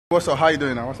What's up? How you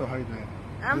doing now? What's up? How you doing?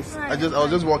 I'm fine. I was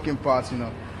just walking past, I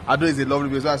know it's a lovely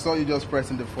place. I saw you just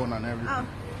pressing the phone and everything. Oh.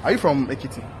 Are you from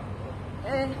Ekiti?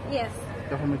 Yes.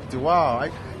 You're from Ekiti. Wow.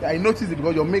 I noticed it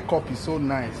because your makeup is so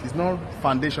nice. It's not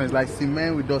foundation. It's like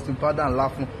cement with dusting powder and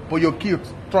laughing. But you're cute.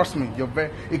 Trust me.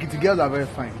 Ekiti girls are very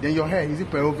fine. Then your hair, is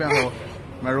it Peruvian or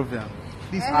Merovian?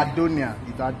 This Adonia.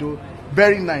 It's Ado.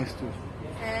 Very nice too.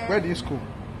 Where do you school?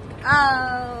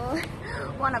 Oh,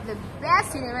 one of the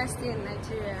best university in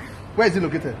Nigeria. Where is it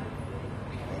located?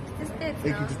 Ekiti State.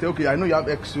 Ekiti State. Okay, I know you have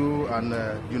EXU and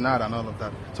UNAD and all of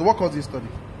that. So what course do you study?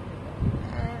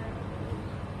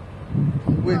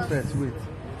 Wait.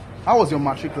 How was your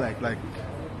matric like?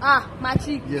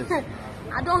 Matric. Yes.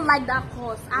 I don't like that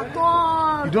course at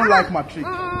all. You don't like matric?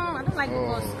 I don't like the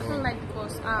course. I don't like the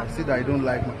course. I see that you don't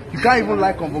like. You can't even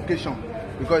like convocation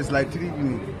because it's like 3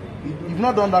 units. You've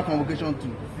not done that convocation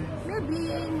too. Maybe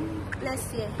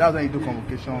last year. That's when you do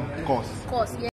convocation course. Course, yeah.